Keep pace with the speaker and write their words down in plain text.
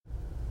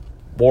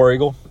War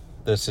Eagle.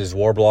 This is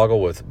War Blogle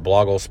with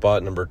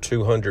BlogleSpot number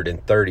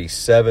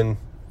 237.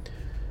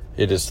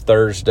 It is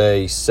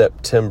Thursday,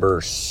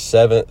 September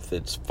 7th.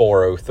 It's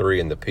 4:03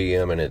 in the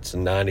p.m. and it's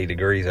 90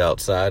 degrees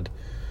outside.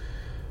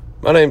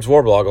 My name's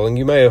War Blogle, and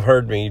you may have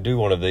heard me do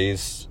one of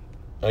these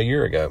a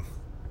year ago.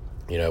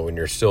 You know, when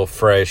you're still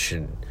fresh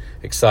and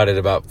excited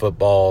about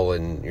football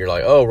and you're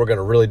like, oh, we're going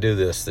to really do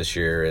this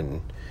year.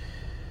 And,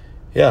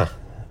 yeah,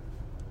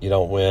 you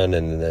don't win,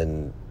 and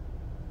then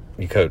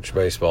you coach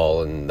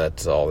baseball, and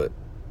that's all that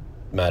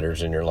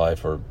matters in your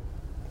life or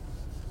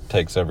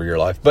takes over your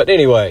life. But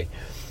anyway,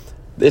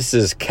 this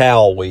is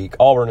Cal week.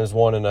 Auburn is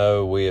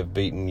 1-0. We have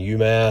beaten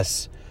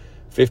UMass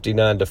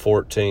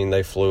 59-14.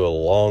 They flew a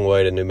long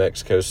way to New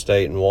Mexico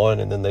State and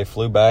won, and then they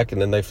flew back,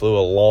 and then they flew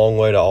a long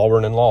way to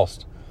Auburn and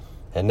lost.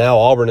 And now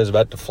Auburn is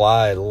about to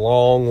fly a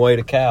long way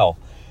to Cal.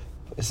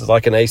 This is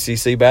like an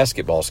ACC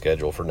basketball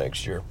schedule for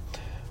next year.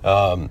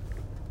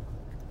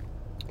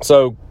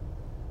 So,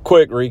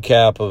 quick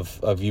recap of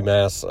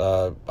UMass.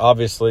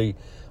 Obviously,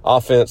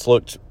 offense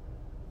looked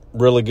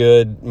really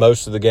good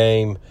most of the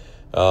game.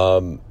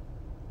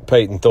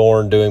 Peyton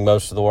Thorne doing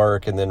most of the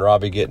work, and then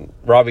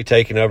Robbie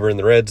taking over in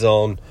the red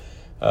zone,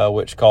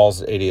 which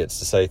caused idiots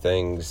to say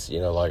things,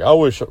 like, I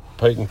wish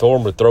Peyton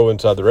Thorne would throw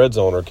inside the red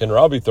zone, or can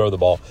Robbie throw the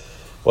ball?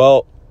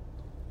 Well,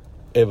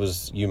 it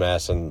was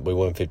UMass, and we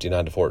won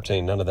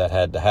 59-14. None of that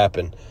had to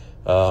happen.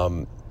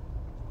 And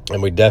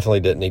we definitely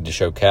didn't need to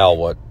show Cal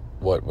what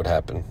would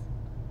happen.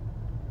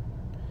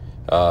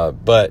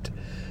 But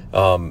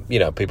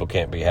people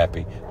can't be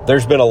happy.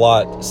 There's been a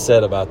lot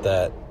said about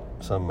that.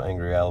 Some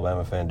angry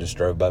Alabama fan just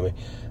drove by me.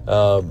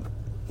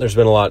 There's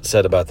been a lot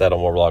said about that on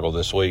War Blogle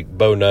this week.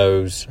 Bo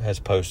Knows has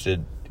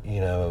posted,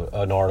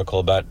 an article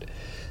about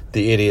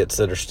the idiots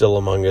that are still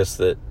among us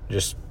that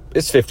just,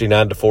 it's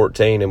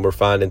 59-14 and we're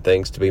finding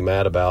things to be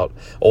mad about.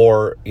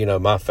 Or,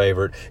 my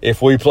favorite,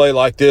 if we play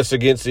like this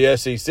against the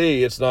SEC,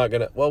 it's not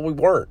going to, well, we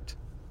weren't.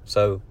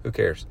 So who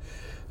cares?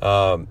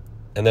 And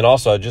then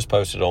also I just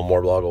posted on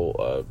War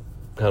Blogle,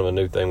 kind of a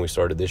new thing we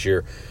started this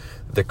year.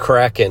 The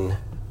Kraken,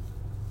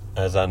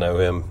 as I know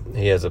him,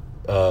 he has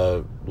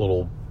a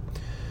little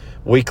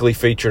weekly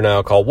feature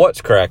now called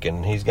What's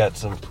Crackin'. He's got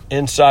some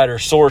insider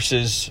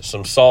sources,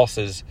 some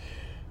sauces,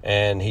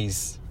 and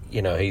he's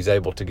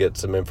able to get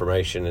some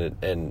information,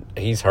 and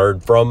he's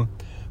heard from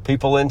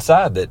people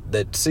inside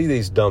that see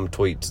these dumb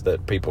tweets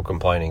that people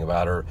complaining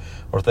about or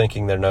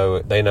thinking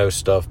they know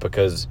stuff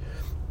because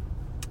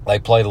they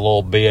played a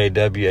little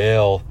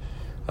BAWL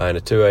in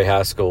a 2A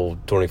high school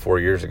 24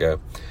 years ago.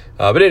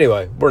 But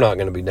anyway, we're not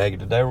going to be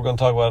negative today. We're going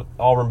to talk about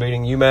Auburn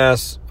beating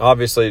UMass.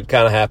 Obviously, it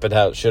kind of happened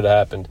how it should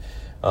have happened.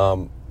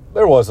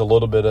 There was a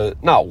little bit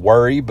of, not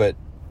worry, but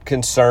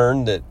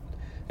concern that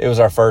it was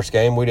our first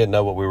game. We didn't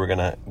know what we were going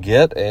to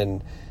get,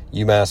 and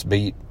UMass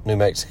beat New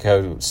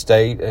Mexico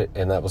State,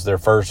 and that was their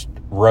first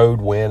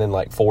road win in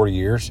like 4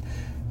 years.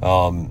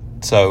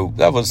 So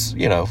that was,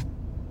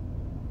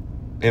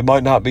 it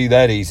might not be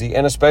that easy,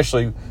 and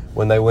especially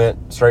when they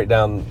went straight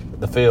down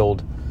the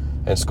field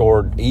and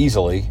scored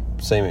easily,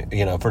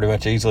 pretty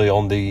much easily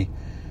on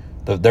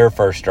their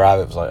first drive.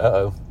 It was like,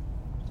 uh-oh.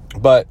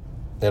 But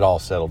it all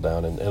settled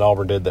down, and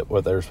Auburn did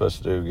what they were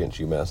supposed to do against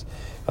UMass.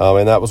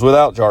 And that was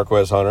without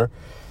Jarquez Hunter,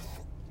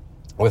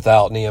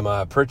 without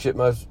Nehemiah Pritchett.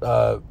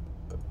 Nehemiah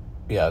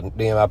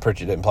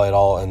Pritchett didn't play at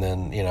all, and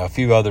then, a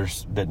few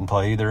others didn't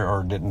play either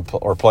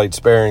or played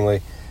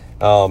sparingly.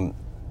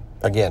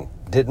 Again,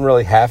 didn't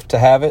really have to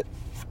have it,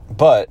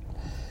 but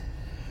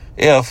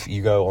if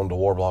you go onto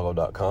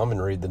warblogle.com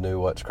and read the new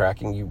What's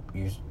Cracking,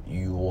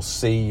 you will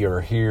see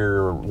or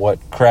hear what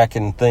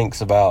Kraken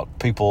thinks about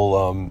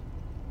people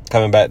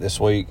coming back this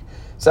week.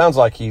 Sounds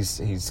like he's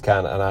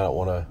kind of, and I don't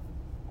want to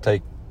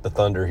take the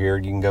thunder here.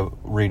 You can go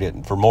read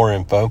it for more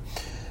info.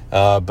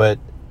 But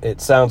it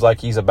sounds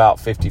like he's about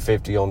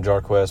 50-50 on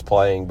Jarquez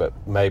playing, but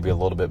maybe a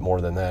little bit more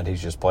than that.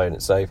 He's just playing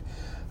it safe.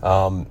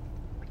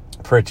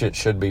 Pritchett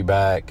should be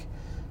back.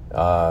 Who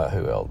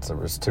else? There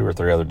was 2 or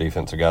 3 other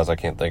defensive guys I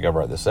can't think of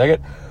right this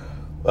second.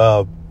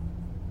 Who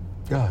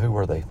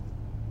were they?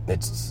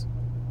 It's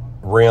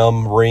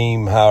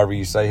Reem, however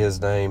you say his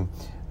name.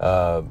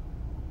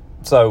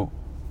 So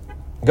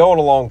going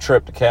a long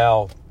trip to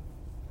Cal,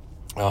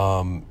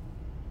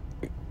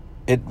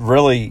 it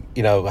really,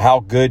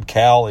 how good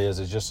Cal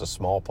is just a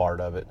small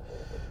part of it.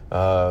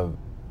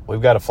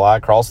 We've got to fly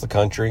across the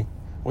country,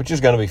 which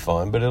is going to be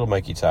fun, but it'll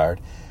make you tired.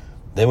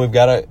 Then we've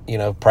got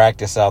to,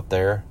 practice out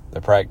there.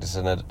 They're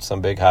practicing at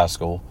some big high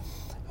school.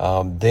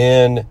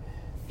 Then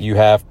you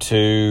have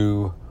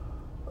to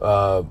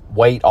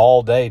wait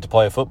all day to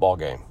play a football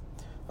game.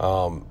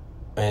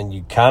 And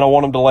you kind of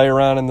want them to lay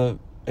around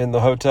in the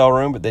hotel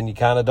room, but then you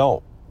kind of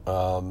don't.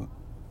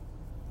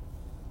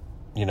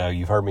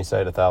 You've heard me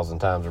say it 1,000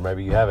 times, or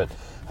maybe you haven't.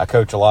 I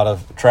coach a lot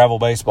of travel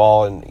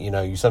baseball, and,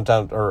 you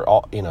sometimes,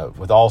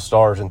 with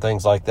all-stars and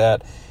things like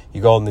that,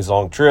 you go on these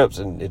long trips,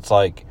 and it's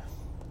like,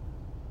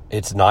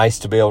 it's nice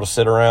to be able to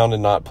sit around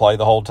and not play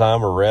the whole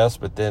time or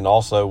rest, but then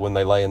also when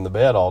they lay in the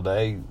bed all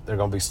day, they're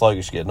going to be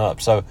sluggish getting up.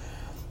 So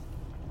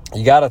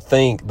you got to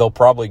think they'll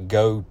probably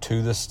go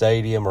to the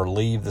stadium or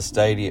leave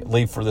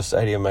for the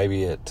stadium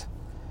maybe at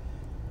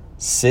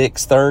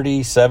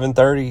 6:30,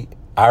 7:30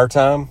 our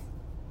time.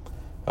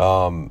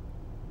 I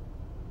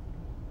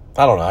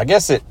don't know. I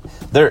guess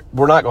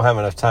we're not going to have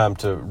enough time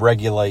to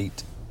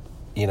regulate,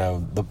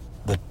 the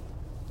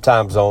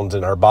time zones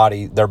and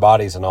their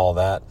bodies and all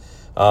that.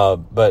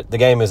 But the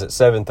game is at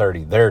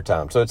 7:30 their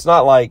time. So it's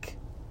not like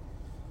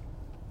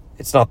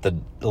it's not the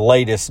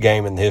latest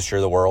game in the history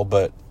of the world,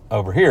 but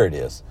over here it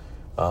is.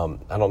 I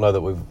don't know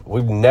that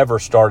we've never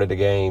started a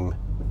game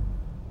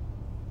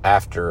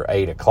after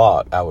 8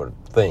 o'clock, I would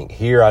think.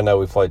 Here I know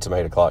we've played some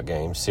 8 o'clock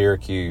games,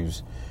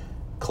 Syracuse,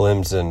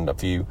 Clemson, a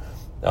few.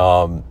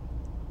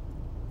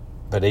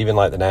 But even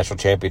like the national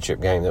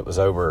championship game that was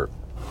over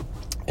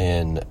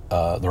in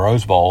the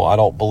Rose Bowl, I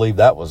don't believe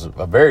that was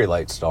a very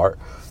late start.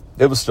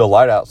 It was still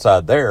light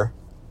outside there.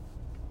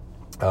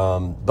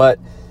 But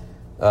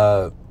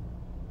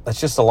that's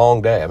just a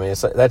long day. I mean,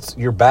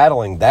 you're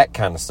battling that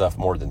kind of stuff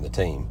more than the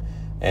team.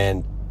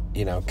 And,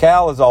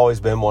 Cal has always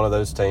been one of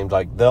those teams,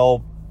 like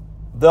they'll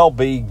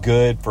be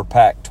good for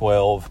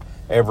Pac-12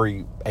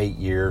 every 8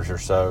 years or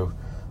so.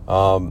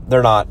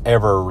 They're not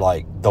ever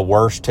like the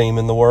worst team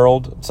in the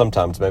world.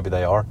 Sometimes maybe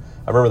they are.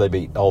 I remember they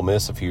beat Ole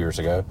Miss a few years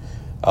ago.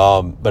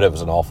 But it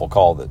was an awful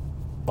call that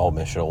Ole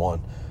Miss should have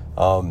won.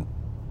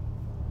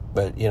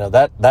 But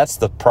that's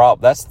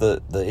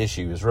the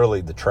issue is really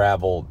the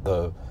travel,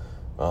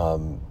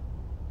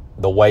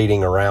 the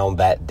waiting around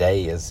that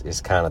day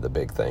is kind of the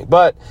big thing.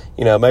 But,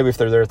 maybe if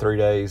they're there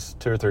 2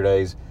 or 3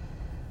 days,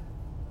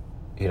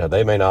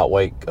 they may not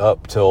wake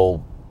up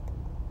till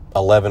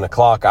 11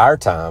 o'clock our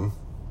time,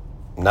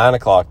 9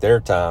 o'clock their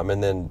time,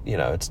 and then,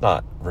 it's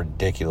not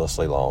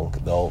ridiculously long.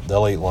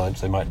 They'll eat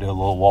lunch. They might do a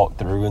little walk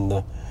through in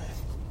the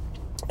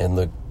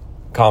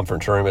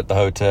conference room at the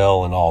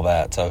hotel and all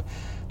that. So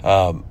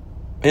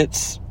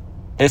it's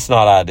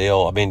not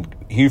ideal. I mean,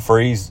 Hugh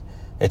Freeze,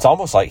 it's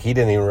almost like he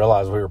didn't even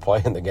realize we were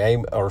playing the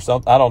game or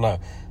something. I don't know.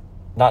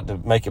 Not to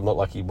make him look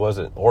like he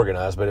wasn't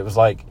organized, but it was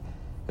like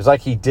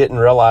he didn't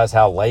realize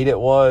how late it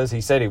was. He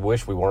said he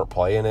wished we weren't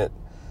playing it.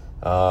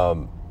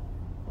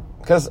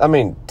 Because, I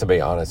mean, to be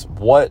honest,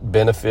 what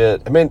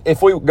benefit? I mean,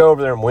 if we go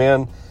over there and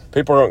win,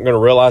 people aren't going to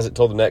realize it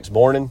till the next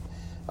morning,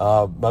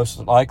 most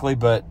likely.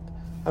 But,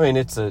 I mean,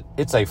 it's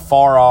a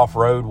far-off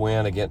road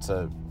win against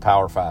a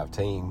Power 5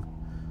 team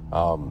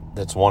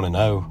that's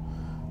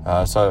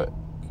 1-0. So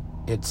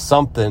it's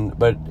something,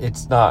 but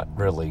it's not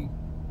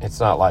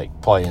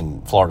like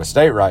playing Florida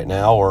State right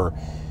now or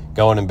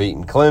going and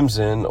beating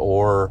Clemson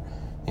or,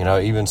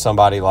 even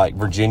somebody like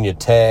Virginia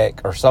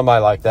Tech or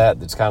somebody like that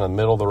that's kind of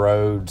middle of the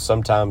road,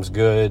 sometimes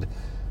good.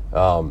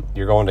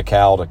 You're going to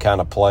Cal to kind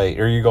of play,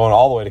 or you're going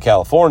all the way to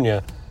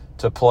California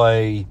to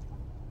play,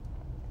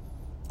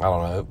 I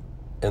don't know,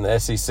 in the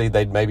SEC,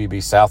 they'd maybe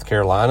be South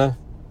Carolina,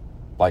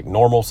 like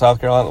normal South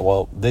Carolina.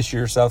 Well, this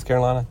year's South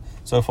Carolina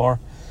so far.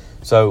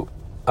 So,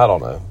 I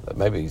don't know.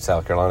 Maybe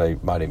South Carolina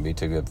might even be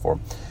too good for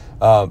them.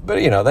 But,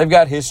 they've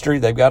got history.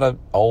 They've got an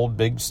old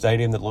big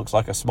stadium that looks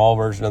like a small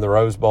version of the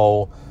Rose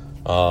Bowl.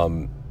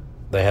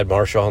 They had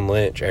Marshawn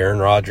Lynch, Aaron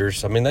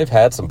Rodgers. I mean, they've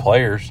had some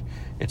players.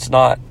 It's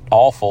not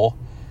awful.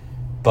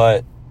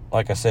 But,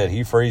 like I said,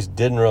 Hugh Freeze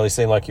didn't really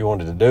seem like he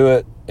wanted to do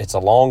it. It's a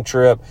long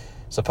trip.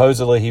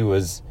 Supposedly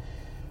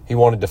he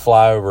wanted to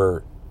fly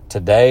over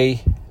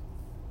today.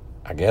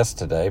 I guess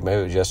today.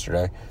 Maybe it was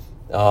yesterday.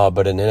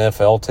 But an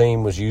NFL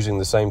team was using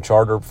the same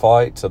charter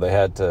flight, so they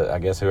had to, I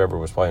guess whoever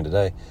was playing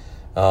today.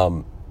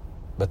 So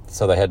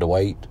they had to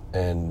wait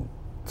and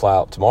fly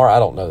out tomorrow. I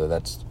don't know that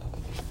that's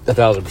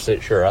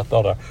 1,000% sure. I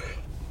thought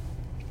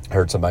I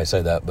heard somebody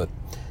say that, but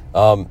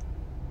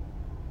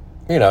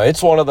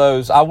it's one of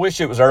those. I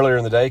wish it was earlier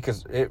in the day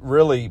because a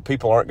lot of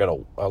people aren't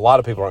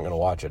going to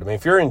watch it. I mean,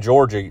 if you're in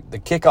Georgia, the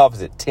kickoff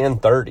is at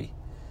 10:30.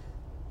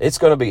 It's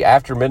going to be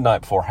after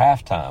midnight before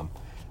halftime.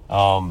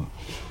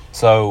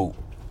 So,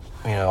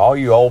 all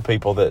you old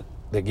people that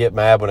get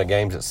mad when a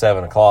game's at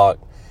 7 o'clock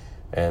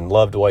and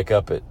love to wake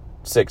up at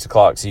 6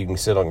 o'clock so you can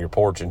sit on your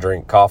porch and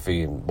drink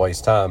coffee and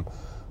waste time,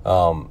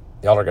 y'all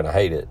are going to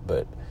hate it.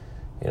 But,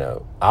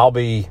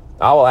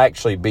 I will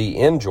actually be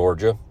in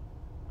Georgia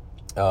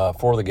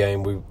for the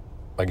game. We,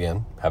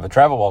 again, have a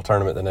travel ball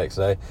tournament the next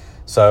day.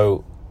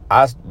 So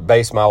I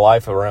base my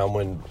life around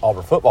when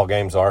Auburn football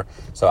games are.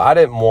 So I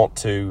didn't want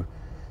to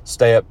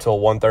stay up till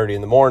 1:30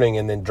 in the morning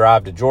and then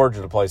drive to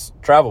Georgia to play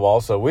travel ball.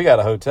 So we got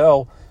a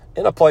hotel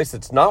in a place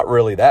that's not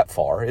really that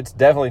far. It's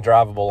definitely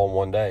drivable on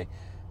one day.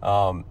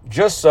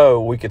 Just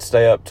so we could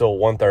stay up till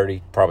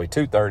 1:30, probably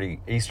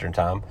 2:30 Eastern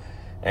time,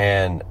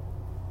 and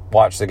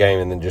watch the game,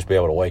 and then just be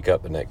able to wake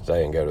up the next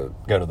day and go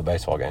to the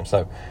baseball game.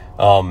 So,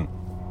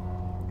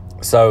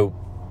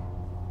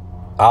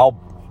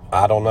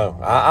 I don't know.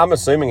 I'm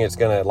assuming it's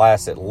going to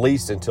last at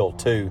least until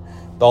 2.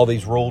 With all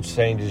these rules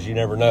changes, you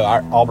never know.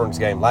 Auburn's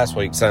game last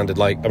week seemed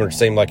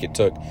like it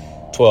took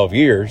 12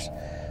 years,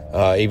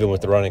 even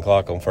with the running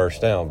clock on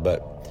first down.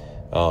 But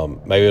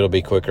maybe it'll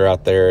be quicker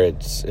out there.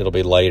 It'll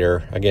be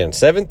later. Again,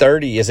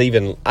 7:30 is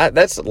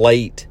that's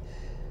late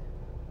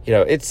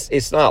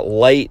it's not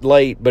late,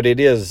 but it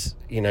is,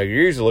 you're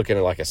usually looking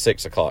at like a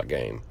 6 o'clock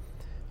game,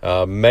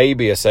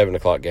 maybe a 7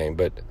 o'clock game.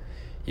 But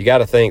you got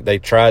to think they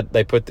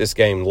put this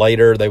game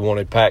later. They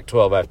wanted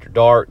Pac-12 after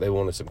dark. They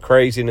wanted some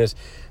craziness.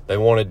 They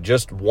wanted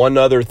just one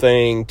other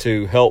thing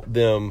to help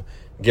them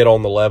get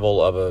on the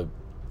level of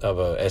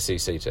a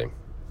SEC team.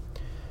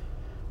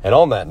 And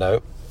on that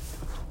note,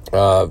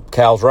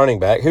 Cal's running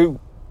back, who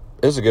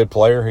is a good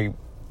player. I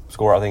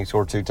think he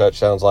scored 2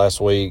 touchdowns last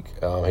week.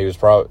 I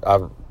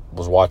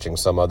was watching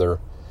some other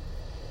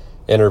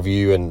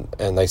interview,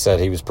 and they said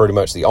he was pretty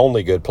much the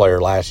only good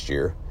player last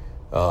year.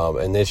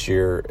 And this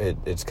year,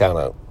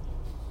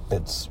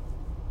 it's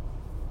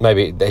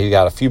maybe he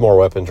got a few more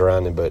weapons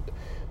around him, but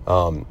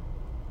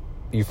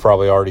you've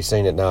probably already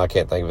seen it now. I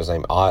can't think of his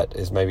name. Ott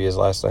is maybe his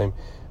last name.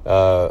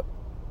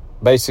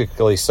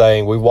 Basically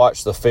saying, we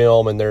watched the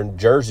film and their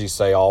jerseys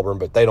say Auburn,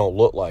 but they don't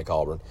look like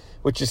Auburn,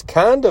 which is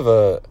kind of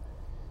a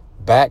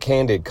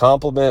backhanded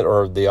compliment,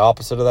 or the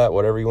opposite of that,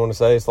 whatever you want to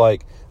say. It's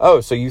like,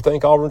 oh, so you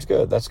think Auburn's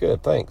good? That's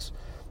good, thanks.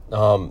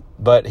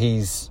 But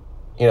he's,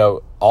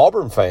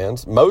 Auburn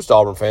fans, most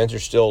Auburn fans are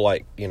still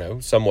like,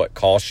 somewhat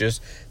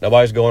cautious.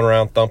 Nobody's going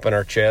around thumping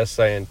our chest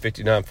saying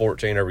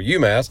 59-14 over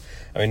UMass.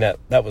 I mean,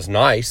 that was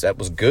nice. That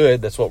was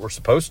good. That's what we're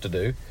supposed to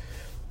do.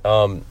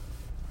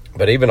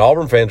 But even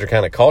Auburn fans are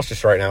kind of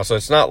cautious right now. So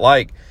it's not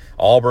like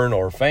Auburn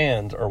or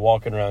fans are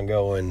walking around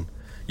going,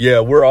 yeah,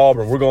 we're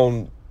Auburn. We're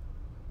going to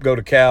go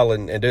to Cal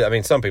and do. I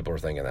mean, some people are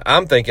thinking that.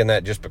 I'm thinking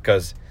that just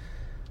because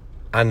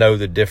I know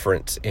the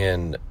difference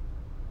in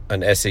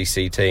an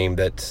SEC team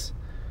that's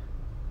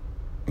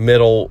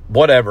middle,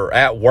 whatever,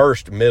 at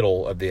worst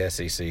middle of the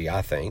SEC,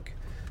 I think.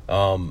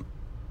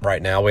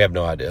 Right now, we have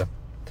no idea.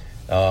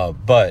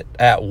 But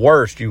at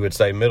worst, you would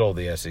say middle of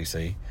the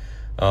SEC.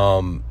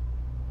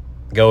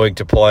 Going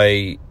to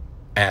play,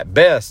 at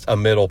best, a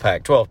middle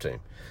Pac-12 team.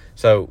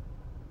 So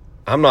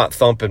I'm not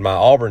thumping my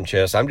Auburn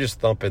chest. I'm just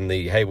thumping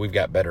hey, we've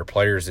got better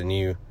players than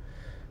you,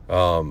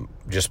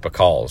 just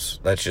because.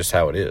 That's just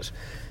how it is.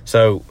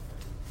 So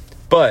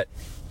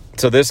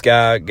this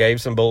guy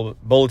gave some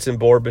bulletin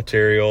board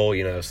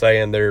material,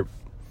 saying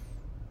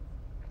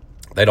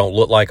they don't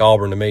look like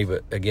Auburn to me.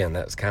 But, again,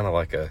 that's kind of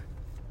like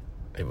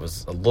it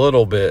was a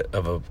little bit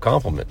of a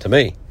compliment to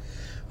me.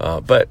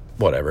 But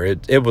whatever.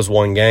 It was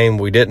one game.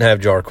 We didn't have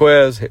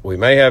Jarquez. We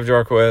may have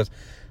Jarquez.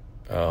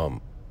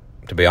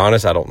 To be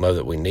honest, I don't know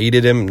that we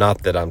needed him.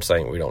 Not that I'm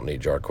saying we don't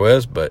need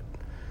Jarquez, but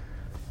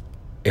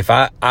if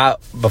I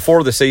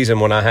before the season,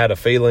 when I had a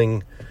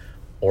feeling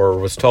or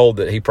was told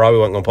that he probably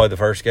wasn't going to play the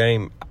first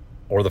game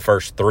or the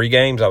first 3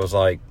 games, I was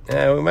like,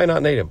 we may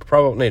not need him.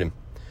 Probably won't need him.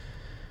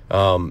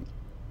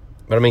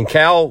 But, I mean,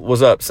 Cal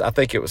was up, I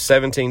think it was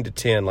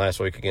 17-10 last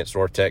week against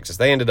North Texas.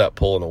 They ended up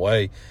pulling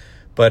away.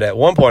 But at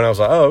one point I was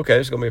like, oh, okay,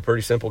 it's going to be a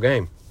pretty simple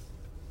game.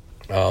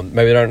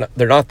 Maybe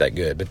they're not that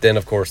good. But then,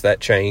 of course, that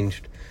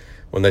changed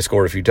when they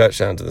scored a few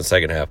touchdowns in the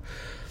second half.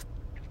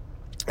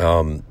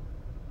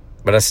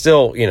 But I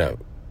still,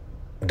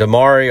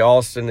 Damari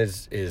Alston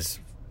is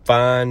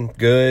fine,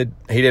 good.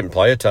 He didn't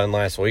play a ton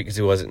last week because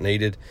he wasn't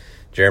needed.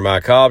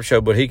 Jeremiah Cobb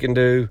showed what he can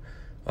do.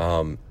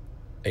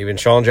 Even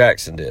Sean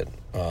Jackson did.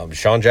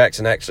 Sean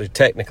Jackson actually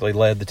technically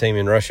led the team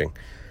in rushing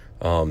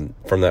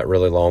from that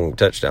really long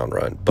touchdown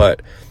run.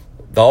 But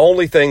the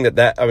only thing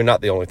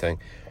not the only thing,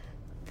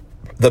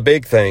 the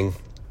big thing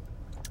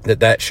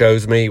that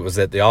shows me was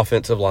that the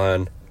offensive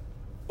line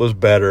was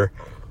better.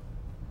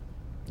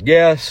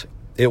 Yes,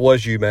 it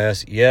was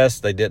UMass. Yes,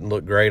 they didn't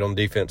look great on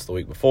defense the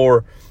week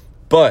before.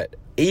 But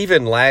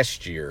even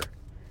last year,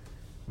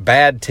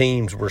 bad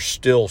teams were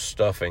still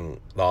stuffing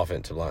the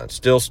offensive line,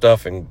 still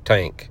stuffing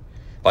Tank.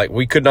 Like,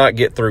 we could not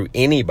get through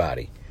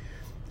anybody.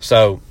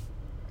 So,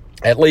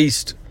 at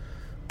least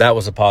that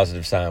was a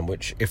positive sign,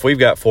 which if we've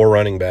got 4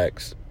 running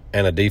backs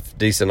and a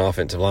decent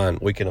offensive line,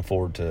 we can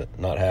afford to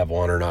not have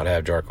one or not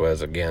have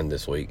Jarquez again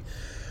this week.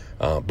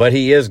 But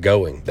he is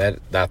going.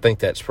 I think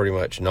that's pretty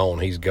much known.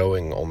 He's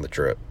going on the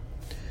trip.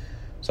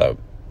 So,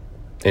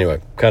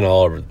 anyway, kind of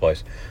all over the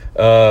place.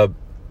 The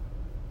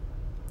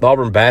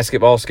Auburn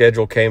basketball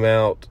schedule came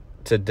out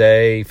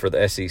today for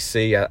the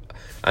SEC.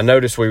 I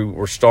noticed we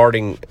were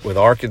starting with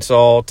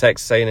Arkansas,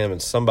 Texas A&M,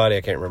 and somebody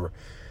I can't remember.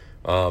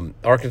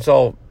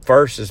 Arkansas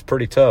first is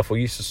pretty tough.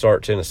 We used to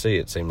start Tennessee,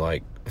 it seemed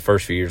like. The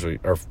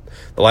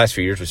last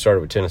few years we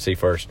started with Tennessee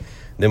first.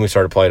 Then we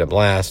started playing them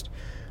last.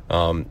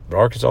 But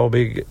Arkansas will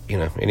be,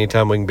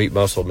 anytime we can beat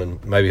Musselman,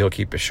 maybe he'll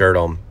keep his shirt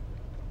on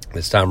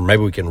this time.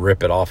 Maybe we can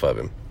rip it off of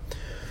him.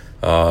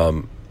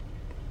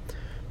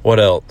 What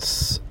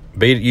else?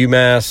 Beat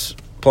UMass,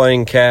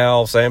 playing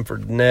Cal,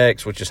 Samford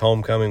next, which is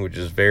homecoming, which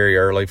is very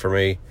early for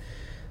me.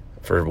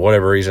 For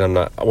whatever reason, I'm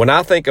not. When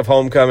I think of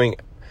homecoming,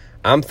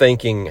 I'm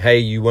thinking, hey,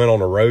 you went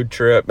on a road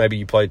trip. Maybe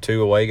you played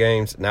 2 away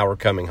games. Now we're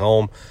coming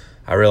home.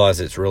 I realize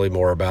it's really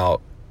more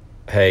about,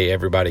 hey,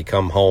 everybody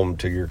come home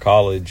to your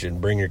college and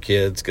bring your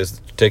kids because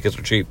the tickets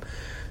are cheap.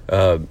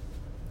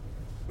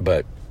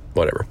 But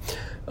whatever.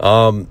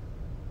 So,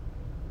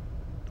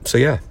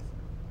 yeah.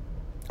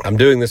 I'm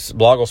doing this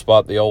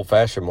BlogleSpot the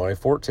old-fashioned way.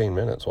 14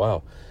 minutes.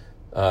 Wow.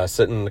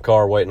 sitting in the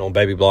car waiting on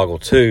baby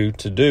Blogle 2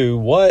 to do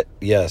what?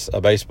 Yes,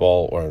 a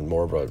baseball or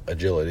more of an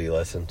agility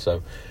lesson.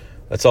 So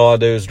that's all I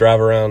do is drive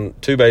around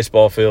 2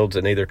 baseball fields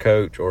and either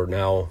coach or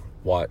now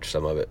watch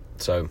some of it.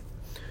 So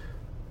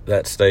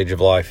that stage of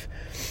life.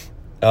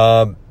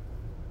 So,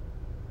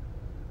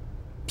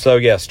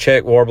 yes,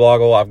 check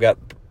Blogle. I've got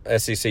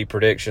SEC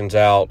predictions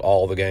out,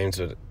 all the games,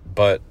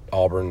 but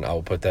Auburn, I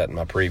will put that in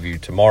my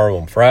preview tomorrow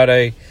on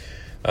Friday.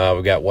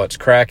 We've got what's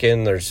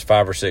cracking. There's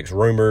 5 or 6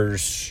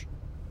 rumors,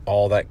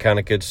 all that kind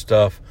of good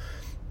stuff.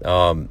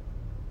 Bo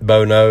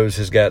Knows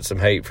has got some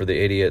hate for the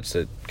idiots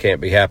that can't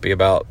be happy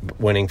about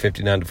winning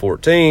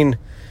 59-14.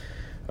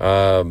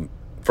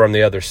 From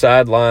the other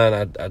sideline,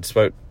 I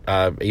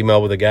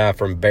emailed with a guy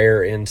from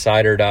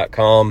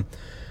BearInsider.com.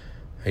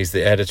 He's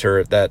the editor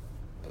at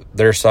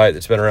their site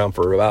that's been around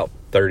for about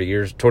 20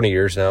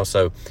 years now.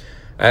 So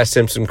I asked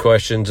him some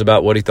questions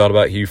about what he thought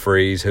about Hugh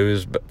Freeze, who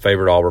his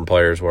favorite Auburn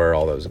players were,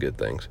 all those good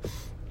things.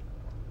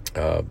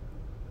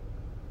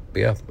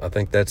 Yeah, I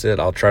think that's it.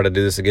 I'll try to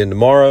do this again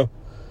tomorrow.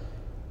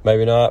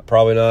 Maybe not,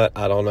 probably not.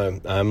 I don't know.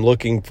 I'm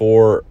looking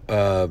for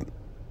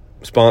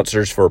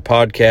sponsors for a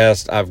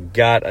podcast. I've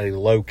got a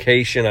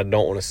location. I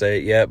don't want to say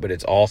it yet, but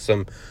it's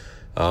awesome.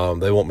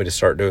 They want me to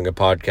start doing a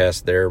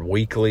podcast there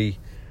weekly.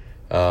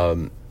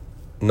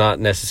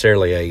 Not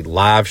necessarily a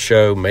live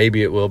show.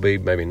 Maybe it will be,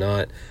 maybe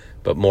not,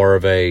 but more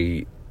of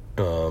a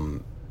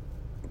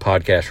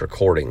podcast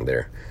recording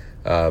there.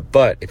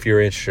 But if you're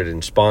interested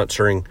in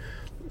sponsoring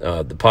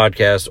the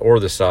podcast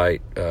or the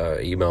site,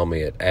 email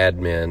me at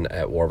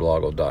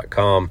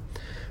admin@warblogle.com.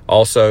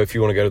 Also, if you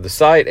want to go to the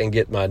site and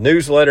get my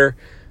newsletter,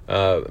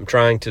 I'm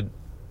trying to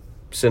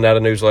send out a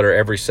newsletter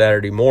every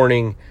Saturday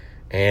morning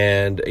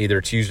and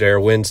either Tuesday or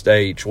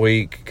Wednesday each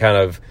week, kind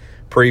of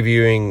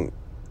previewing,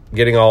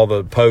 getting all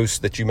the posts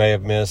that you may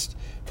have missed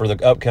for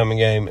the upcoming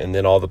game, and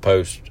then all the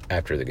posts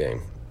after the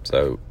game.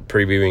 So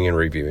previewing and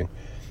reviewing.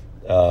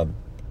 But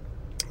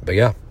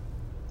yeah,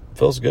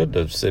 feels good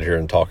to sit here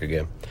and talk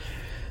again.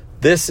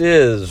 This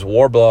is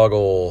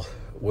Blogle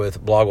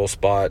with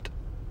BlogleSpot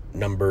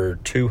number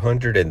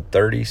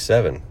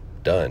 237.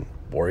 Done.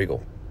 War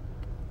Eagle.